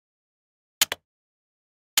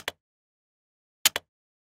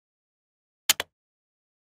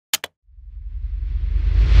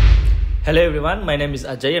Hello everyone, my name is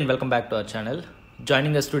Ajay and welcome back to our channel.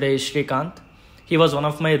 Joining us today is Srikanth. He was one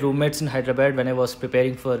of my roommates in Hyderabad when I was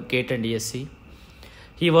preparing for GATE and ESC.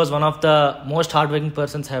 He was one of the most hardworking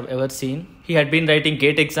persons I have ever seen. He had been writing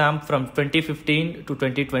GATE exam from 2015 to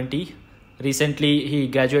 2020. Recently, he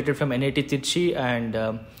graduated from NIT Trichy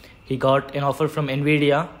and he got an offer from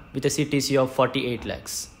NVIDIA with a CTC of 48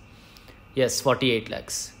 lakhs. Yes, 48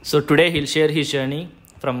 lakhs. So today he'll share his journey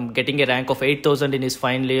from getting a rank of 8,000 in his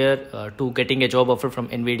final year to getting a job offer from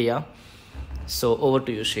NVIDIA. So over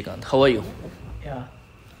to you, Srikanth. How are you? Yeah,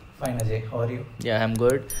 fine Ajay. How are you? Yeah, I'm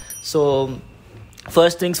good. So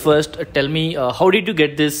first things first, tell me, how did you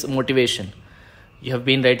get this motivation? You have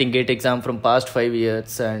been writing GATE exam from past 5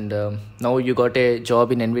 years and now you got a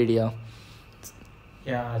job in NVIDIA.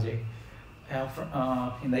 Yeah, Ajay.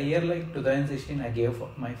 In the year 2016, I gave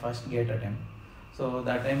my first GATE attempt. So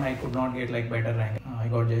that time I could not get better rank. I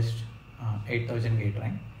got just 8,000 GATE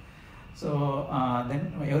rank. So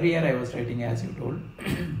then every year I was writing as you told.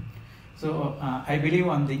 So I believe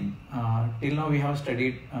one thing, till now we have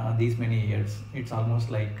studied these many years. It's almost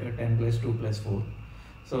 10 plus 2 plus 4.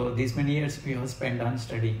 So these many years we have spent on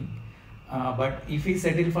studying. But if we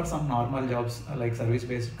settle for some normal jobs like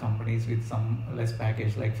service-based companies with some less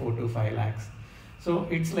package like 4 to 5 lakhs, so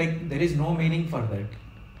it's there is no meaning for that.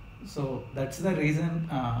 So that's the reason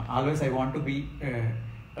always I want to be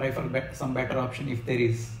try for some better option if there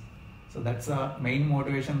is. So that's the main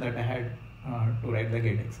motivation that I had to write the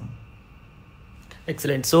GATE exam.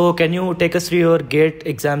 Excellent. So can you take us through your GATE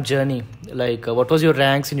exam journey? What was your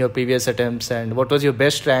ranks in your previous attempts and what was your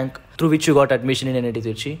best rank through which you got admission in NIT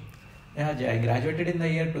Trichy? Yeah, I graduated in the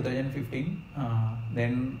year 2015.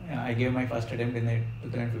 Then I gave my first attempt in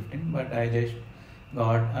 2015, but I just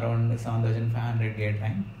got around 7,500 GATE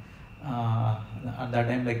rank. At that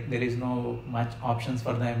time, there is no much options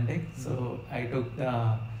for the M.Tech, so I took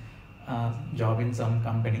the job in some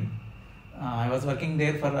company. I was working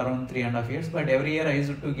there for around 3.5 years, but every year I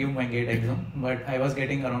used to give my GATE exam, but I was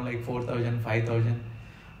getting around 4,000, 5,000.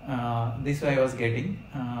 This way I was getting.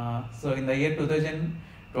 So in the year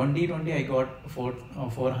 2020, I got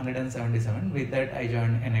 477. With that, I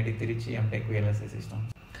joined NIT Trichy M.Tech VLSI system.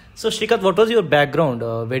 So Srikanth, what was your background?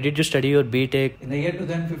 Where did you study your B.Tech? In the year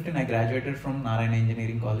 2015, I graduated from Narayana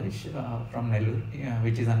Engineering College from Nellore,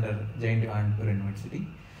 which is under JNT Anandpur University.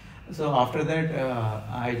 So after that,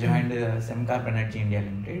 I joined Semcar Energy India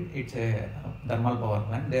Limited. It's a thermal power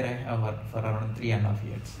plant. There I have worked for around 3.5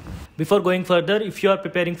 years. Before going further, if you are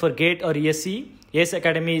preparing for GATE or ESC, ACE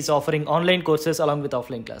Academy is offering online courses along with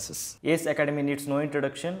offline classes. ACE Academy needs no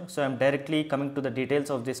introduction, so I am directly coming to the details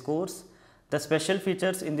of this course. The special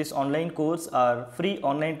features in this online course are free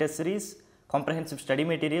online test series, comprehensive study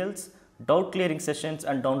materials, doubt clearing sessions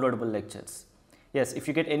and downloadable lectures. Yes, if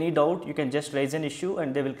you get any doubt, you can just raise an issue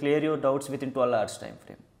and they will clear your doubts within 12 hours time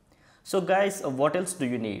frame. So guys, what else do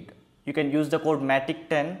you need? You can use the code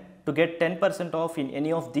MATIC10 to get 10% off in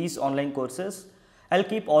any of these online courses. I'll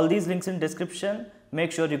keep all these links in description.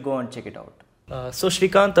 Make sure you go and check it out. So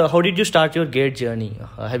Srikanth, how did you start your GATE journey?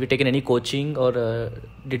 Have you taken any coaching or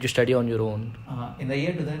did you study on your own? In the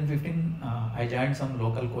year 2015, I joined some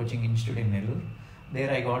local coaching institute in Nellore. There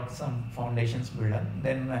I got some foundations built up.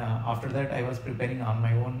 Then after that, I was preparing on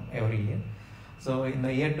my own every year. So in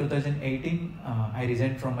the year 2018, I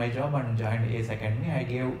resigned from my job and joined ACE Academy. I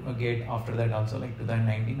gave a GATE after that also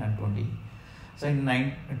 2019 and 20. So in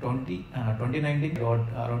 2019, I got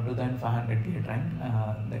around 2,500 GATE rank,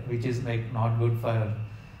 which is not good for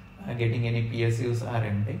getting any PSUs or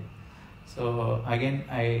M.Tech. So again,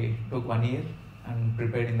 I took 1 year and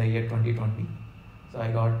prepared in the year 2020. So I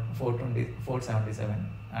got 477,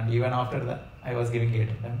 and even after that, I was giving GATE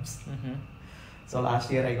attempts. So last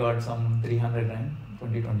year I got some 300 rank,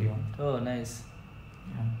 2021. Oh, nice.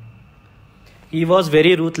 Yeah. He was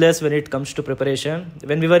very ruthless when it comes to preparation.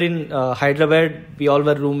 When we were in Hyderabad, we all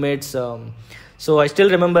were roommates. So I still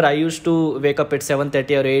remember I used to wake up at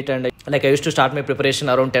 7:30 or 8 and I used to start my preparation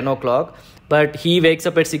around 10 o'clock. But he wakes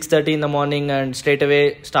up at 6:30 in the morning and straight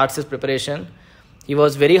away starts his preparation. He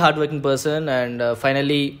was very hardworking person and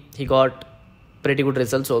finally he got pretty good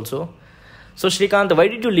results also. So Srikanth, why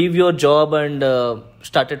did you leave your job and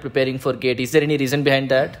started preparing for GATE? Is there any reason behind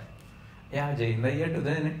that? Yeah, Jay, in the year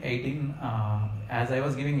 2018, as I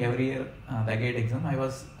was giving every year the GATE exam, I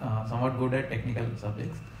was somewhat good at technical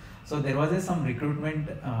subjects. So there was some recruitment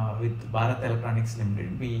with Bharat Electronics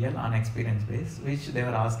Limited, BEL, on experience base, which they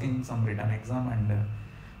were asking some written exam and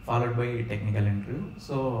followed by technical interview.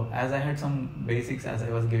 So as I had some basics as I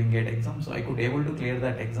was giving GATE exam, so I could able to clear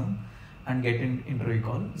that exam and get in interview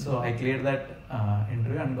call. So I cleared that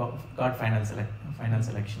interview and got final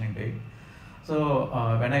selection into it. So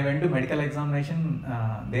when I went to medical examination,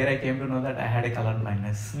 there I came to know that I had a color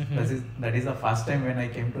blindness. That is the first time when I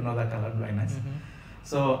came to know the color blindness.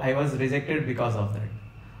 So I was rejected because of that.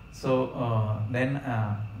 So then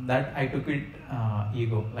that I took it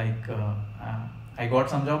ego, like I got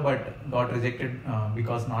some job but got rejected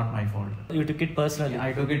because not my fault. You took it personally?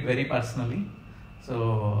 I took it very personally.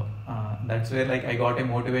 So that's where like I got a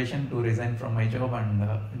motivation to resign from my job and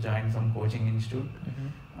join some coaching institute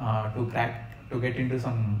to get into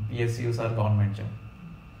some PSUs or government job.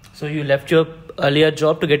 So you left your earlier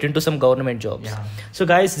job to get into some government jobs. Yeah. So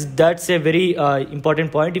guys, that's a very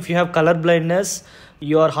important point. If you have color blindness,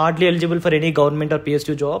 you are hardly eligible for any government or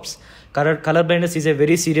PSU jobs. Color blindness is a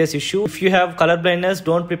very serious issue. If you have color blindness,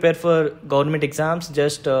 don't prepare for government exams.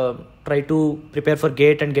 Just try to prepare for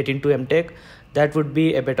GATE and get into M.Tech. That would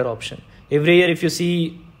be a better option. Every year, if you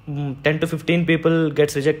see 10 to 15 people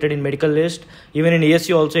gets rejected in medical list, even in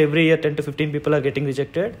ESU also every year 10 to 15 people are getting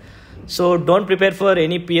rejected. So don't prepare for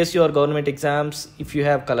any PSU or government exams if you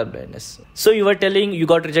have color blindness. So you were telling you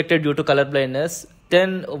got rejected due to color blindness.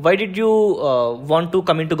 Then why did you want to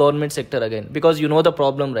come into government sector again? Because you know the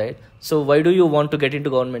problem, right? So why do you want to get into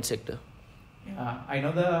government sector? Yeah, I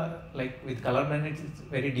know with color blindness it's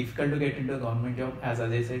very difficult to get into a government job, as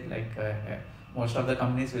I said, most of the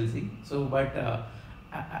companies will see. So but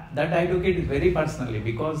that I took it very personally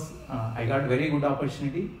because I got very good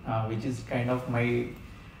opportunity, which is kind of my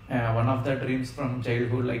one of the dreams from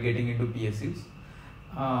childhood, like getting into PSUs.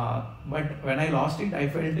 But when I lost it, I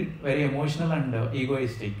felt it very emotional and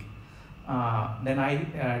egoistic. Then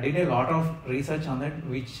I did a lot of research on that,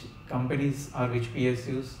 which companies or which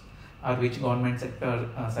PSUs or which government sector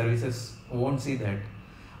services won't see that.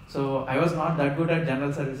 So I was not that good at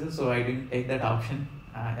general services, so I didn't take that option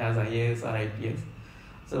as IAS or IPS.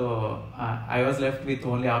 So I was left with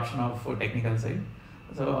only option of technical side.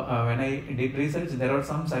 So when I did research, there are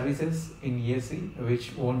some services in ESC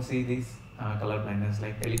which won't see this color blindness,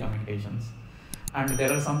 like telecommunications, and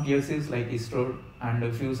there are some PSUs like ISRO and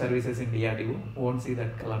a few services in DRDO won't see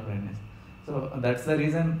that color blindness. So that's the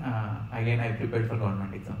reason again I prepared for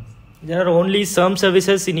government exams. There are only some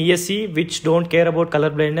services in ESC which don't care about color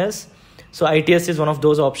blindness. So ITS is one of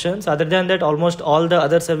those options. Other than that, almost all the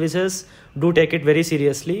other services do take it very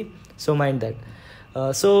seriously. So mind that.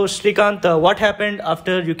 So Srikanth, what happened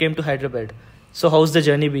after you came to Hyderabad? So how's the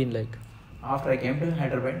journey been like? After I came to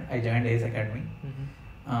Hyderabad, I joined ACE Academy.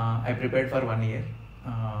 I prepared for 1 year.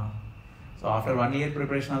 So after 1 year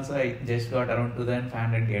preparation also, I just got around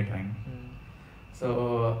 2,500 gate rank.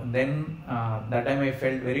 So then that time I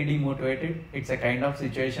felt very demotivated. It's a kind of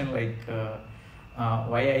situation like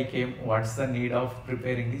why I came, what's the need of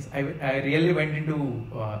preparing this. I really went into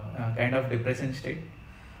kind of depression state.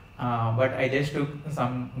 But I just took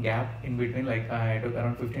some gap in between, like I took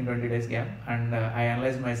around 15-20 days gap, and I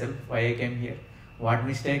analyzed myself why I came here, what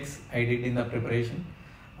mistakes I did in the preparation,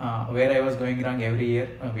 where I was going wrong every year,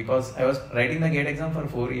 because I was writing the GATE exam for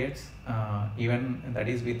 4 years, even that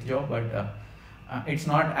is with job, but it's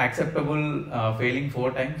not acceptable failing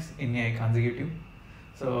 4 times in a consecutive.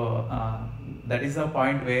 So that is the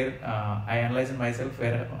point where I analyzed myself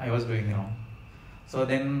where I was doing wrong. So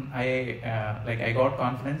then I got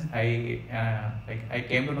confidence. I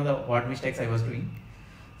came to know what mistakes I was doing.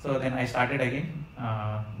 So then I started again.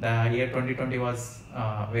 The year 2020 was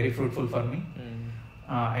very fruitful for me.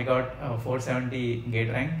 I got 470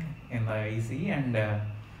 gate rank in the EC, and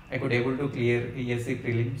I could able to clear ESC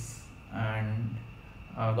prelims and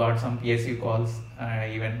got some PSU calls,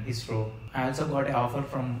 even ISRO. I also got an offer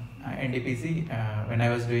from NTPC when I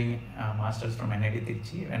was doing masters from NIT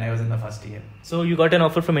Trichy when I was in the first year. So you got an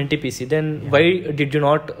offer from NTPC. Then why did you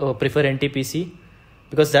not prefer NTPC?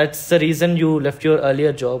 Because that's the reason you left your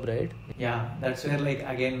earlier job, right? Yeah, that's where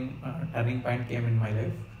again turning point came in my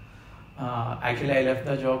life. Actually, I left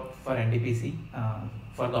the job for NTPC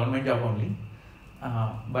for government job only.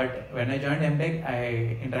 But when I joined M.Tech,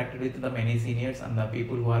 I interacted with the many seniors and the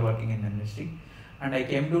people who are working in the industry, and I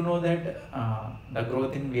came to know that the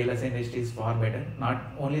growth in VLSI industry is far better. Not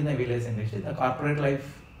only in the VLSI industry, the corporate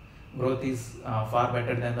life growth is far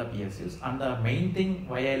better than the PSUs. And the main thing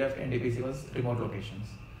why I left NTPC was remote locations,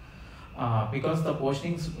 because the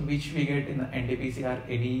postings which we get in the NTPC or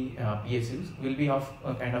any PSUs will be of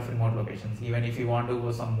kind of remote locations. Even if you want to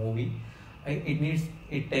go some movie,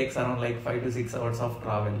 it takes around 5 to 6 hours of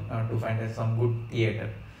travel to find some good theater.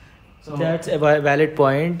 So that's a valid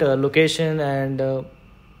point. Location and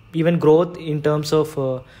even growth in terms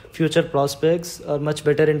of future prospects are much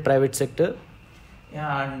better in private sector.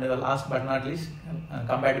 Yeah, and last but not least,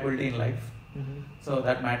 compatibility in life. So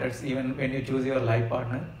that matters even when you choose your life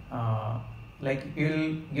partner. like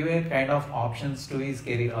you'll give a kind of options to his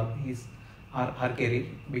career or his or her career,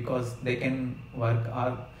 because they can work,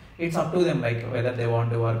 or it's up to them like whether they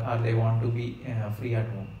want to work or they want to be free at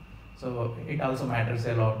home. So it also matters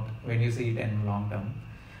a lot when you see it in long term.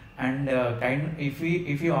 And if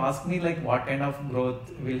you ask me like what kind of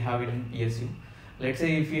growth we'll have in PSU, let's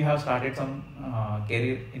say if you have started some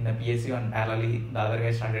career in the PSU and parallelly the other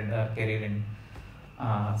guy started the career in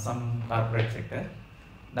some corporate sector.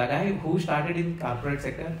 The guy who started in corporate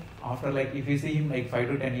sector, after like if you see him like 5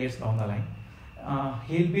 to 10 years down the line,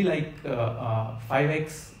 he'll be like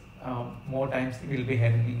 5x more times he will be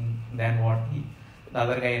earning than what the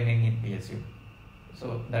other guy earning in PSU.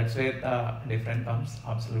 So that's where the difference comes,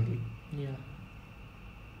 absolutely. Yeah.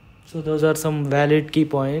 So those are some valid key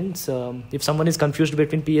points. If someone is confused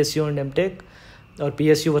between PSU and M.Tech or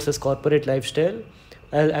PSU versus corporate lifestyle,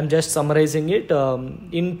 I'm just summarizing it.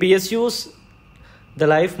 In PSUs, the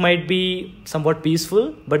life might be somewhat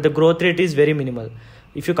peaceful, but the growth rate is very minimal.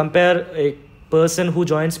 If you compare a person who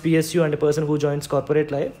joins PSU and a person who joins corporate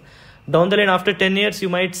life, down the line after 10 years, you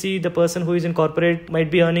might see the person who is in corporate might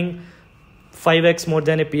be earning 5x more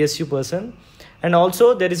than a PSU person. And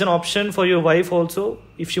also there is an option for your wife also.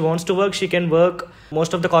 If she wants to work, she can work.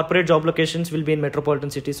 Most of the corporate job locations will be in metropolitan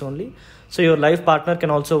cities only. So your life partner can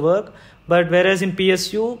also work. But whereas in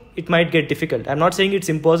PSU, it might get difficult. I'm not saying it's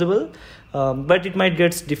impossible, but it might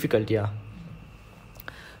get difficult, yeah.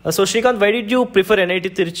 So Shrikant, why did you prefer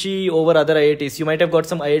NIT Trichy over other IITs? You might have got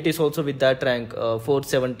some IITs also with that rank,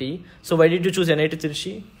 470. So why did you choose NIT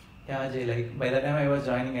Trichy? Yeah, Jay, like by the time I was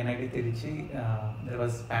joining NIT Trichy, there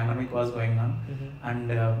was pandemic was going on, and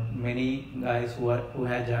many guys who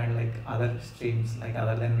had joined like other streams like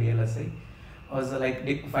other than VLSI was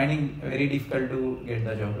like finding very difficult to get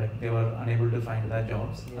the job. Like they were unable to find the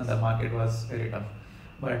jobs, and the market was very tough.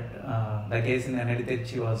 But the case in NIT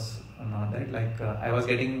Trichy was not that. Like I was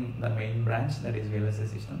getting the main branch, that is VLSI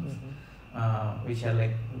systems, which are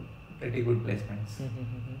like pretty good placements.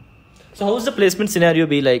 So how's the placement scenario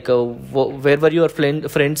be like? Where were your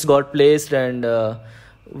friends got placed, and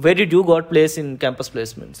where did you got placed in campus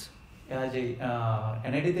placements? Yeah, Jay,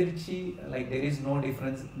 NIT Trichy, like there is no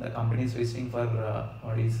difference. The company is visiting for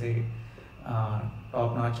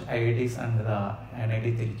top-notch IITs and the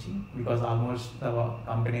NIT Trichy, because almost the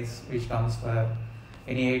companies which comes for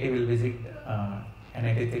any IIT will visit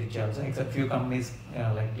NIT Trichy also, except few companies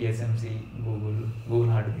like TSMC,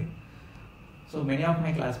 Google Hardware. So many of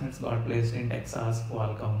my classmates got placed in Texas,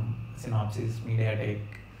 Qualcomm, Synopsys, MediaTek,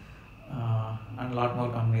 and a lot more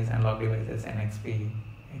companies, Analog Devices, NXP,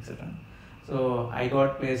 etc. So I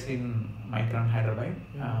got placed in Micron Hyderabad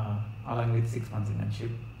along with 6 months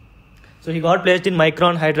internship. So he got placed in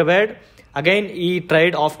Micron Hyderabad. Again, he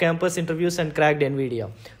tried off-campus interviews and cracked NVIDIA.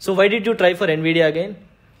 So why did you try for NVIDIA again?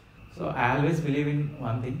 So I always believe in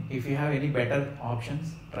one thing: if you have any better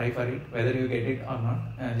options, try for it. Whether you get it or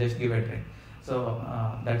not, just give it a try. So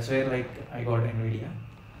that's where like I got NVIDIA.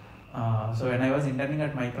 So when I was interning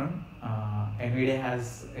at Micron, NVIDIA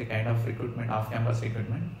has a kind of recruitment, off-campus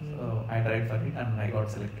recruitment. So I tried for it and I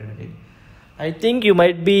got selected again. I think you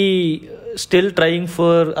might be still trying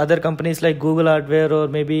for other companies like Google Hardware or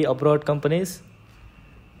maybe abroad companies.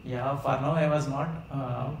 Yeah, for now I was not,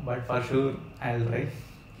 but for sure I'll try.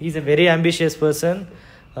 He's a very ambitious person.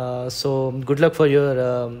 So good luck for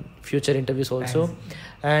your future interviews also.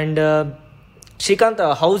 Thanks. And Shrikant,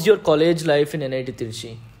 how's your college life in NIT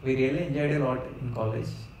Trichy? We really enjoyed a lot in college.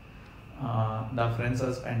 The friends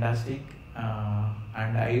was fantastic,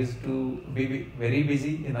 and I used to be very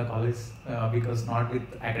busy in the college because not with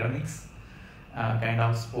academics, kind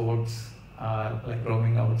of sports, like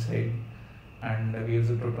roaming outside, and we used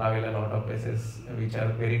to travel a lot of places which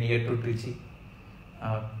are very near to Trichy,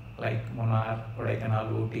 like Munnar,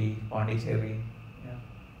 Kodaikanal, Ooty, Pondicherry. Yeah.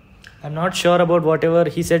 I'm not sure about whatever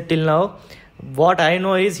he said till now. What I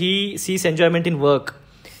know is he sees enjoyment in work.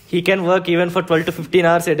 He can work even for 12 to 15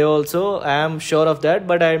 hours a day also. I am sure of that,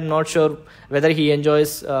 but I am not sure whether he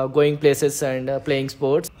enjoys going places and playing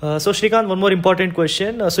sports. So Shrikant, one more important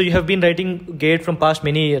question. So you have been writing GATE from past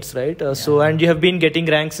many years, right? So and you have been getting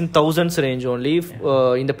ranks in thousands range only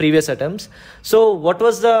in the previous attempts. So what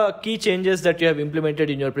was the key changes that you have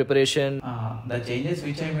implemented in your preparation? The changes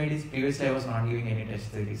which I made is previously I was not giving any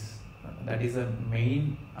test series. That is the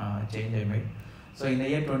main change I made. So in the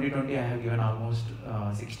year 2020, I have given almost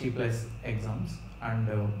 60 plus exams and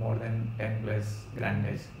more than 10 plus grand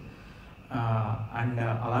tests. And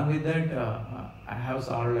along with that, I have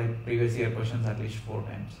solved like previous year questions at least 4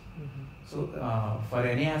 times. So for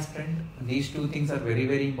any aspirant, these two things are very,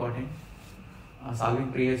 very important.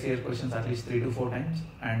 Solving previous year questions at least 3 to 4 times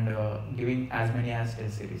and giving as many as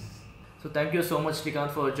test series. So thank you so much,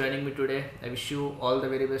 Srikanth, for joining me today. I wish you all the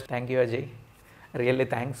very best. Thank you, Ajay. Really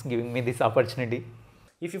thanks giving me this opportunity.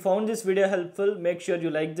 If you found this video helpful, make sure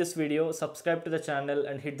you like this video, subscribe to the channel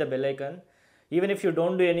and hit the bell icon. Even if you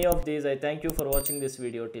don't do any of these, I thank you for watching this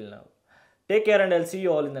video till now. Take care and I'll see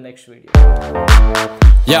you all in the next video.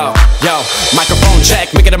 Yo, microphone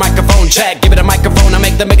check, make it a microphone check. Give it a microphone, I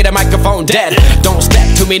make it a microphone dead. Don't step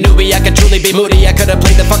to me, newbie, I could truly be moody. I could've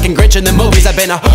played the fucking Grinch in the movies. I've been a